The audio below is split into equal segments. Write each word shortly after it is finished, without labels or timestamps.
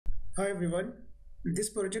Hi everyone, this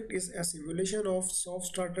project is a simulation of soft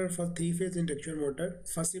starter for 3-phase induction motor.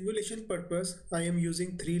 For simulation purpose, I am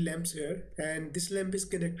using 3 lamps here, and this lamp is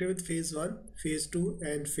connected with phase 1, phase 2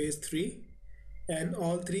 and phase 3, and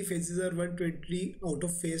all 3 phases are 120 out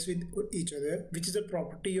of phase with each other, which is a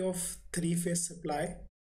property of 3-phase supply.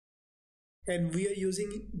 And we are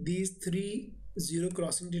using these 3 zero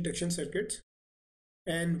crossing detection circuits,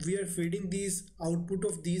 and we are feeding these output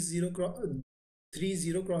of these 3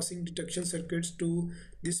 zero crossing detection circuits to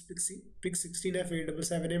this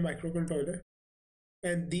PIC16F877A microcontroller,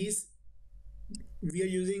 and these we are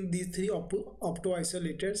using these 3 opto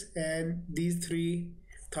isolators and these 3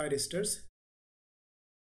 thyristors.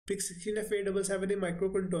 PIC16F877A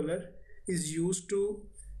microcontroller is used to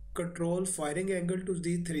control firing angle to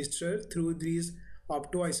the thyristor through these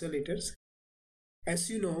opto isolators. As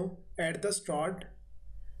you know, at the start,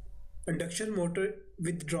 induction motor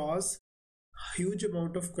withdraws huge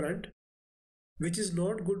amount of current, which is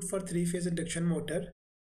not good for 3-phase induction motor.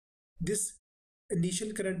 This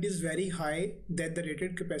initial current is very high than the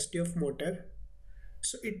rated capacity of motor,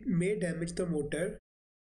 so it may damage the motor.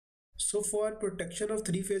 So for protection of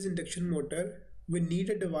 3-phase induction motor, we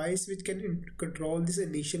need a device which can control this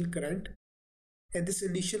initial current, and this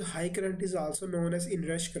initial high current is also known as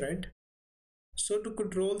inrush current. So to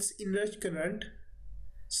control this inrush current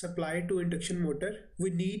supplied to induction motor,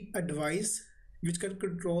 we need a device which can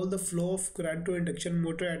control the flow of current to induction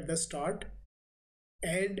motor at the start,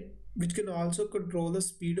 and which can also control the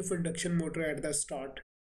speed of induction motor at the start.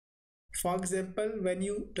 For example, when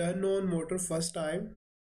you turn on motor first time,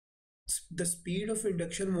 the speed of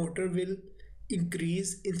induction motor will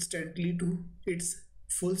increase instantly to its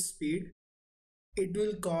full speed. It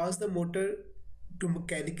will cause the motor to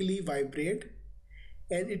mechanically vibrate,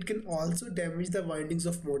 and it can also damage the windings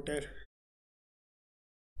of motor.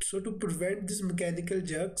 So to prevent these mechanical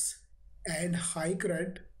jerks and high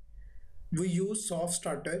current, we use soft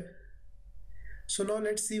starter. So now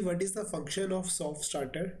let's see what is the function of soft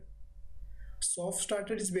starter. Soft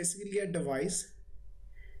starter is basically a device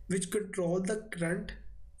which controls the current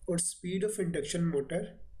or speed of induction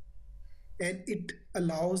motor, and it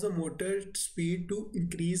allows the motor speed to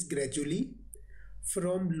increase gradually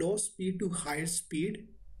from low speed to higher speed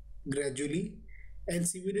gradually, and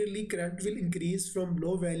similarly current will increase from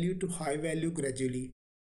low value to high value gradually,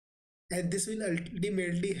 and this will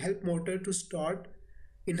ultimately help motor to start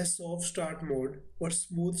in a soft start mode or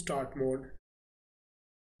smooth start mode.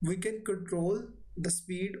 We can control the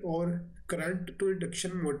speed or current to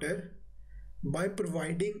induction motor by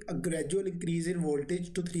providing a gradual increase in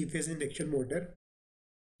voltage to 3-phase induction motor.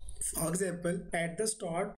 For example, at the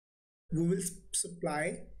start we will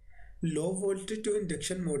supply low voltage to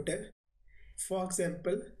induction motor. For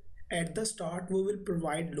example, at the start we will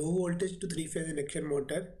provide low voltage to 3-phase induction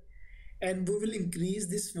motor, and we will increase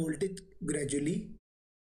this voltage gradually.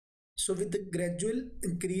 So with the gradual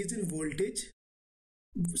increase in voltage,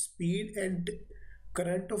 speed and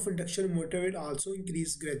current of induction motor will also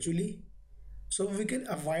increase gradually. So we can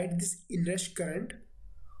avoid this inrush current,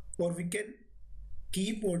 or we can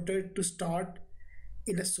keep motor to start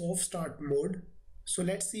in a soft start mode. So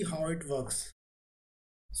let's see how it works.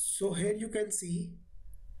 So here you can see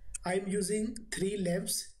I am using 3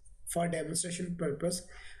 lamps for demonstration purpose,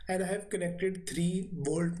 and I have connected 3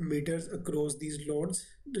 voltmeters across these loads.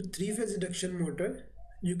 The 3-phase induction motor,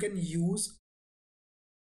 you can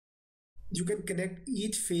connect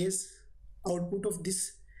each phase output of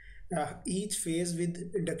this each phase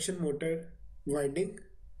with induction motor winding,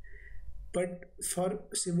 but for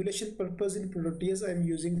simulation purpose in Proteus I am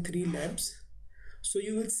using 3 lamps. So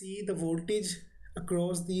you will see the voltage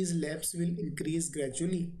across these lamps will increase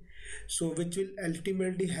gradually, so which will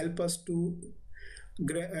ultimately help us to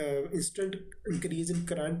instant increase in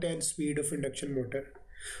current and speed of induction motor.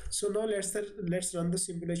 So now let's run the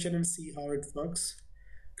simulation and see how it works.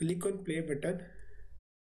 Click on play button.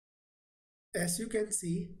 As you can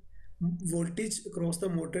see, voltage across the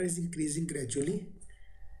motor is increasing gradually,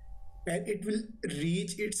 and it will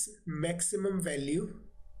reach its maximum value,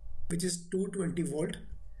 which is 220 volt.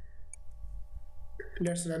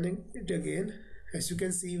 Let's run it again. As you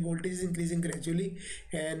can see, voltage is increasing gradually,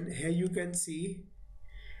 and here you can see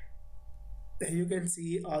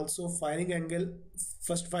also firing angle.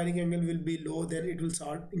 First firing angle will be low, then it will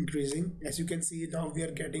start increasing. As you can see, now we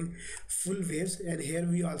are getting full waves, and here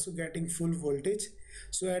we are also getting full voltage.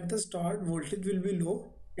 So at the start voltage will be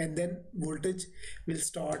low, and then voltage will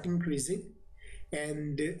start increasing,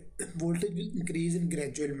 and voltage will increase in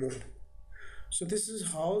gradual mode. So this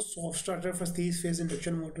is how soft starter for 3-phase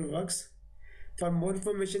induction motor works. For more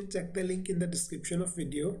information, check the link in the description of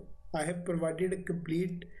video. I have provided a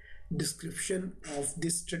complete description of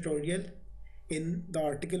this tutorial in the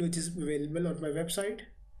article which is available on my website.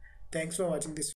 Thanks for watching this.